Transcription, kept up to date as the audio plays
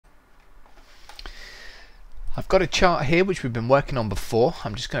I've got a chart here which we've been working on before.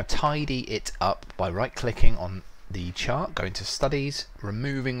 I'm just going to tidy it up by right clicking on the chart, going to studies,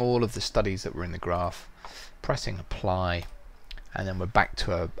 removing all of the studies that were in the graph, pressing apply, and then we're back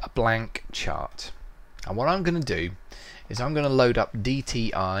to a blank chart. And what I'm going to do is I'm going to load up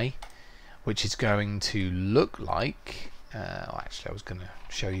DTI, which is going to look like actually I was going to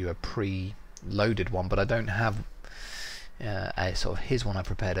show you a pre-loaded one, but I don't have a sort of here's one I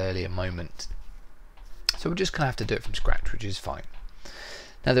prepared earlier moment. So we're just going to have to do it from scratch, which is fine.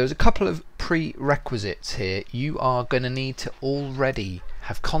 Now there's a couple of prerequisites here. You are going to need to already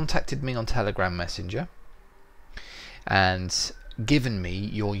have contacted me on Telegram Messenger and given me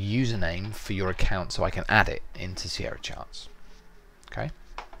your username for your account so I can add it into Sierra Charts. Okay.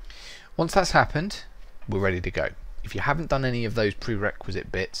 Once that's happened, we're ready to go. If you haven't done any of those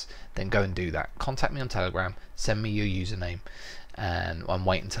prerequisite bits, then go and do that. Contact me on Telegram, send me your username, and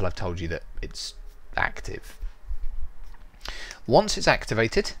wait until I've told you that it's active. Once it's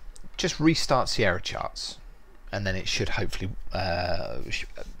activated, just restart Sierra Charts, and then it should hopefully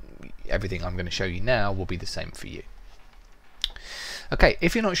everything I'm going to show you now will be the same for you. Okay,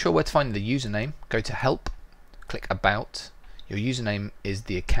 if you're not sure where to find the username, go to help, click about. Your username is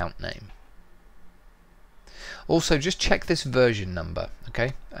the account name. Also, just check this version number.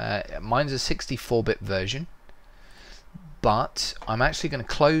 Okay, mine's a 64-bit version, but I'm actually going to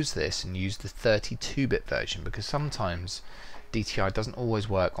close this and use the 32-bit version because sometimes DTI doesn't always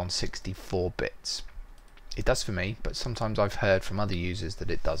work on 64 bits. It does for me, but sometimes I've heard from other users that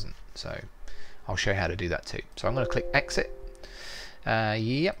it doesn't. So I'll show you how to do that too. So I'm going to click exit.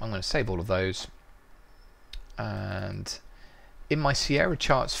 Yep, I'm going to save all of those. And in my Sierra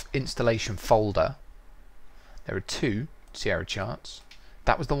Charts installation folder, there are two Sierra Charts.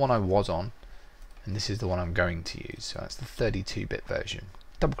 That was the one I was on, and this is the one I'm going to use. So that's the 32-bit version.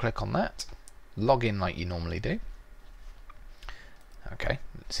 Double click on that, log in like you normally do. Okay,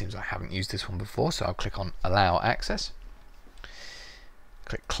 it seems I haven't used this one before, so I'll click on allow access.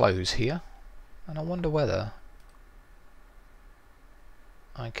 Click close here, and I wonder whether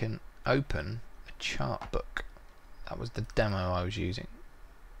I can open a chart book. That was the demo I was using.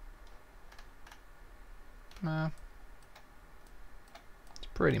 It's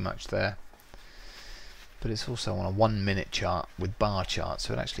pretty much there, but it's also on a 1-minute chart with bar charts,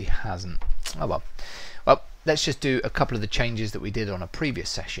 so it actually hasn't. Oh well. Well, let's just do a couple of the changes that we did on a previous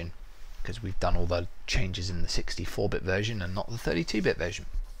session, because we've done all the changes in the 64-bit version and not the 32-bit version.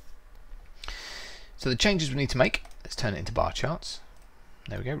 So the changes we need to make, let's turn it into bar charts.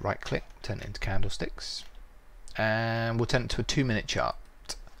 There we go, right click, turn it into candlesticks, and we'll turn it to a 2-minute chart.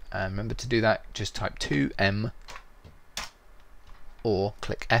 And remember to do that, just type 2M or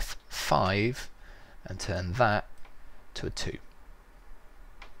click F5 and turn that to a 2.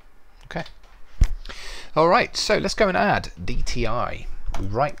 Okay. Alright, so let's go and add DTI. We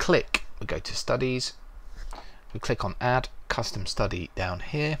right click, we go to studies, we click on add custom study down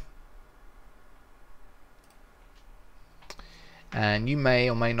here. And you may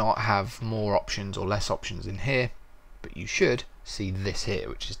or may not have more options or less options in here, but you should see this here,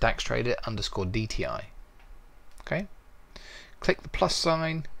 which is DAX Trader _ DTI. Okay, click the plus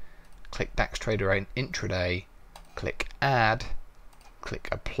sign, click DAX Trader intraday, click add, click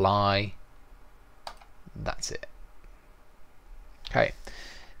apply. That's it. Okay,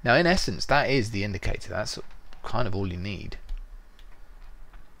 now in essence that is the indicator. That's kind of all you need.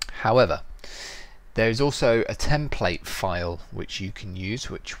 However, there is also a template file which you can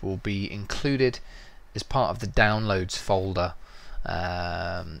use, which will be included as part of the downloads folder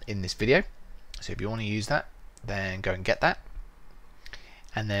in this video. So if you want to use that, then go and get that.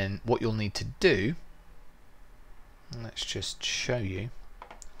 And then what you'll need to do, let's just show you,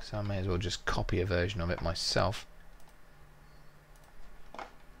 so I may as well just copy a version of it myself.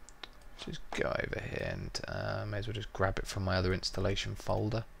 Just go over here and may as well just grab it from my other installation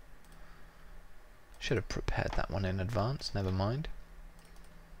folder. Should have prepared that one in advance, never mind.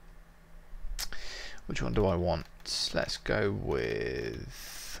 Which one do I want? Let's go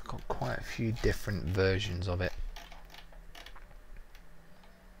with, I've got quite a few different versions of it.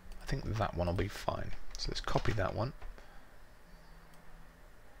 I think that one will be fine. So let's copy that one.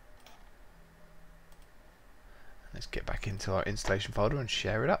 Let's get back into our installation folder and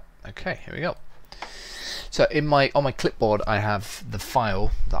share it up. Okay, here we go. So on my clipboard I have the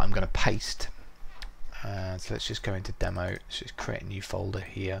file that I'm going to paste. So let's just go into demo. Let's just create a new folder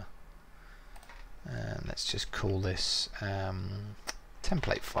here. And let's just call this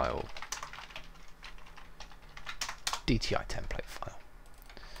template file, DTI template file.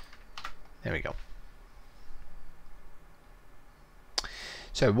 There we go.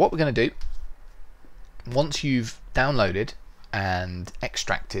 So what we're going to do, once you've downloaded and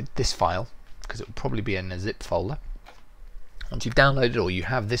extracted this file, because it will probably be in a zip folder, once you've downloaded or you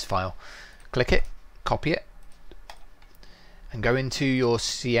have this file, click it, copy it, and go into your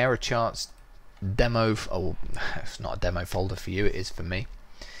Sierra Charts demo. Oh, it's not a demo folder for you, it is for me.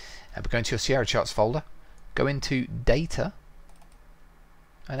 But go into your Sierra Charts folder, go into Data,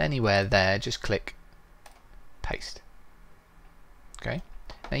 and anywhere there just click Paste. Okay.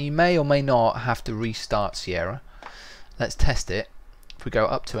 Now you may or may not have to restart Sierra. Let's test it. If we go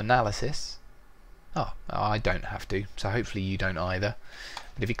up to Analysis, oh, I don't have to, so hopefully you don't either.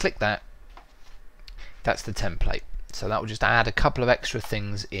 But if you click that, that's the template. So that will just add a couple of extra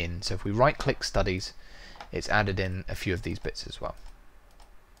things in. So if we right click Studies, it's added in a few of these bits as well.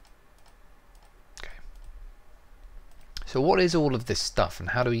 Okay. So what is all of this stuff and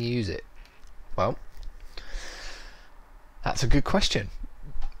how do we use it? Well, that's a good question.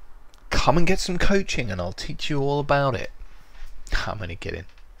 Come and get some coaching and I'll teach you all about it. I'm only kidding.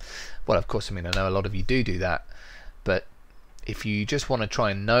 Well, of course, I mean, I know a lot of you do that, but if you just want to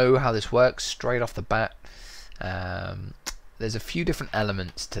try and know how this works straight off the bat, there's a few different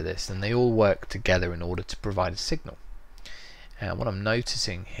elements to this and they all work together in order to provide a signal. And what I'm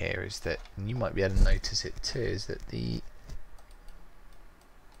noticing here is that, and you might be able to notice it too, is that the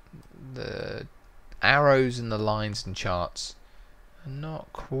arrows and the lines and charts are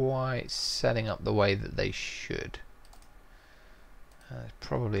not quite setting up the way that they should. There's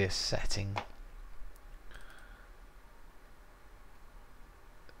probably a setting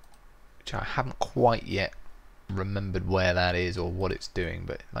which I haven't quite yet remembered where that is or what it's doing,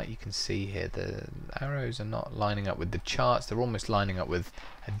 but like you can see here, the arrows are not lining up with the charts. They're almost lining up with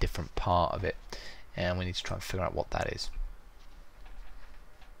a different part of it, and we need to try and figure out what that is.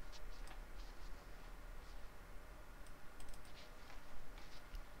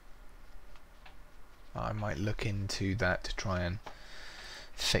 I might look into that to try and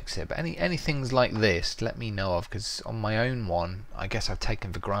fix it, but any things like this, let me know of, because on my own one, I guess I've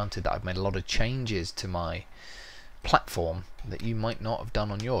taken for granted that I've made a lot of changes to my platform that you might not have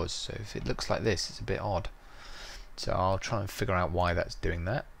done on yours. So if it looks like this, it's a bit odd. So I'll try and figure out why that's doing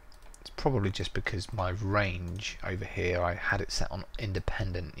that. It's probably just because my range over here, I had it set on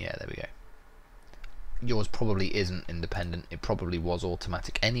independent. Yeah, there we go. Yours probably isn't independent. It probably was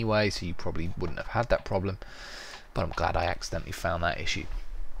automatic anyway, so you probably wouldn't have had that problem, but I'm glad I accidentally found that issue.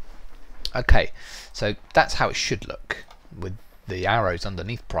 Okay, so that's how it should look, with the arrows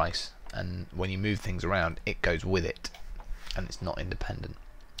underneath price, and when you move things around it goes with it and it's not independent.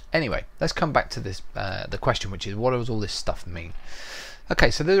 Anyway, let's come back to this the question, which is, what does all this stuff mean? Okay,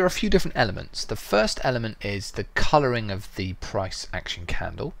 so there are a few different elements. The first element is the colouring of the price action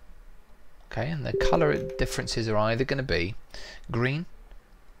candle. Okay, and the colour differences are either going to be green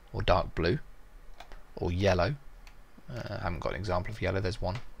or dark blue or yellow. I haven't got an example of yellow, there's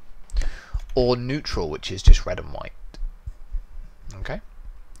one. Or neutral, which is just red and white. Okay.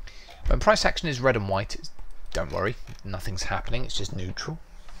 When price action is red and white, don't worry, nothing's happening, it's just neutral.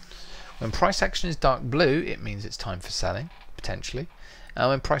 When price action is dark blue, it means it's time for selling, potentially. And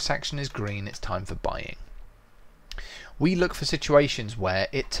when price action is green, it's time for buying. We look for situations where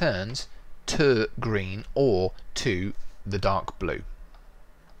it turns to green or to the dark blue.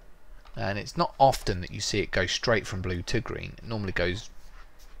 And it's not often that you see it go straight from blue to green. It normally goes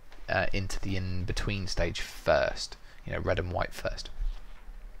into the in-between stage first, you know, red and white first.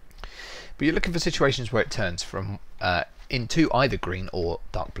 But you're looking for situations where it turns from into either green or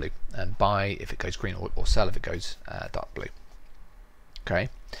dark blue, and buy if it goes green, or sell if it goes dark blue. Okay.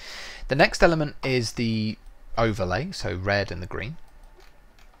 The next element is the overlay, so red and the green,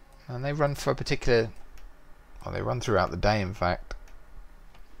 and they run for a particular, well, they run throughout the day, in fact.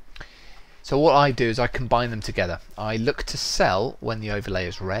 So what I do is I combine them together. I look to sell when the overlay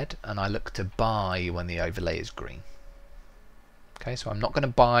is red, and I look to buy when the overlay is green. Okay, so I'm not going to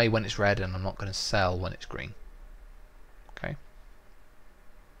buy when it's red, and I'm not going to sell when it's green. Okay.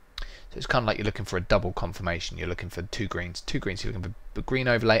 So it's kind of like you're looking for a double confirmation. You're looking for two greens. You're looking for a green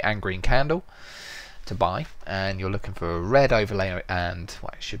overlay and green candle to buy, and you're looking for a red overlay and,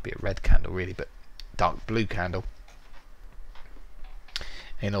 well, it should be a red candle really, but dark blue candle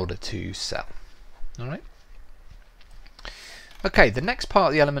in order to sell. Alright. Okay, the next part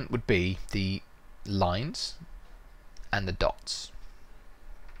of the element would be the lines and the dots.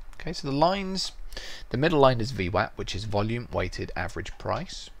 Okay, so the lines, the middle line is VWAP, which is volume weighted average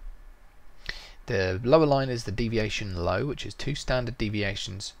price. The lower line is the deviation low, which is 2 standard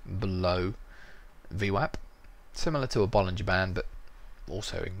deviations below VWAP, similar to a Bollinger Band, but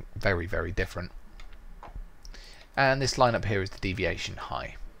also very, very different. And this line up here is the deviation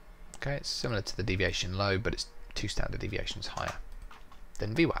high. Okay, it's similar to the deviation low, but it's 2 standard deviations higher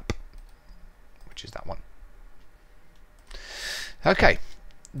than VWAP, which is that one. Okay,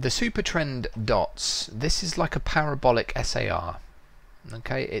 the super trend dots. This is like a parabolic SAR.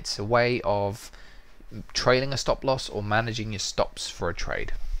 Okay, it's a way of trailing a stop loss or managing your stops for a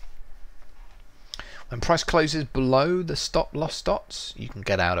trade. When price closes below the stop loss dots, you can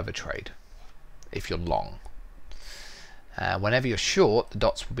get out of a trade if you're long. Whenever you're short, the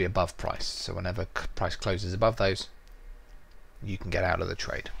dots will be above price. So whenever price closes above those, you can get out of the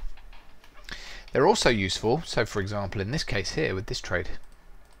trade. They're also useful. So for example, in this case here with this trade,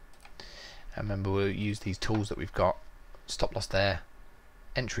 remember we'll use these tools that we've got. Stop loss there,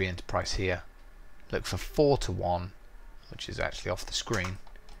 entry into price here. Look for 4 to 1, which is actually off the screen,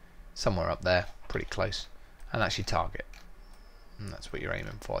 somewhere up there, pretty close, and that's your target. And that's what you're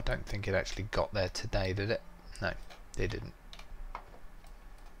aiming for. I don't think it actually got there today, did it? No, it didn't.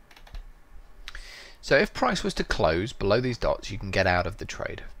 So if price was to close below these dots, you can get out of the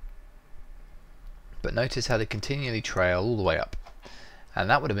trade. But notice how they continually trail all the way up. And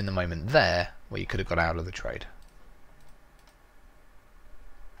that would have been the moment there where you could have got out of the trade.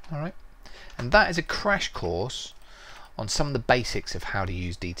 Alright. And that is a crash course on some of the basics of how to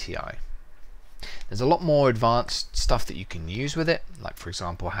use DTI. There's a lot more advanced stuff that you can use with it, like for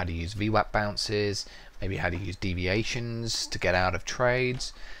example how to use VWAP bounces, maybe how to use deviations to get out of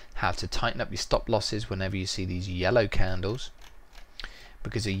trades, how to tighten up your stop losses whenever you see these yellow candles,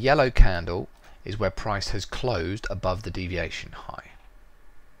 because a yellow candle is where price has closed above the deviation high.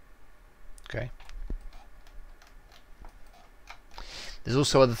 Okay. There's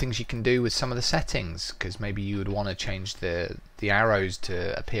also other things you can do with some of the settings, because maybe you would want to change the arrows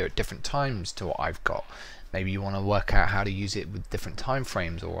to appear at different times to what I've got. Maybe you want to work out how to use it with different time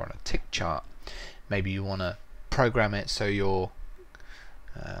frames or on a tick chart. Maybe you want to program it so you're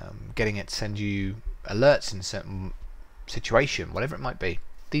getting it to send you alerts in a certain situation, whatever it might be.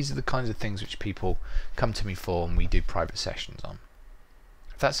 These are the kinds of things which people come to me for and we do private sessions on.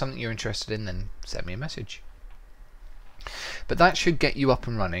 If that's something you're interested in, then send me a message. But that should get you up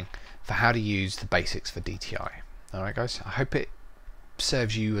and running for how to use the basics for DTI. Alright guys, I hope it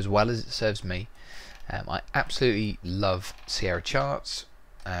serves you as well as it serves me. I absolutely love Sierra charts.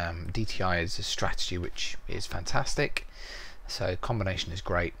 DTI is a strategy which is fantastic, so combination is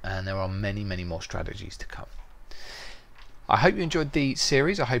great, and there are many more strategies to come. I hope you enjoyed the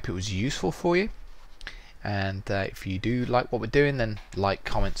series. I hope it was useful for you, and if you do like what we're doing, then like,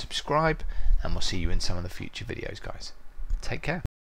 comment, subscribe, and we'll see you in some of the future videos, guys. Take care.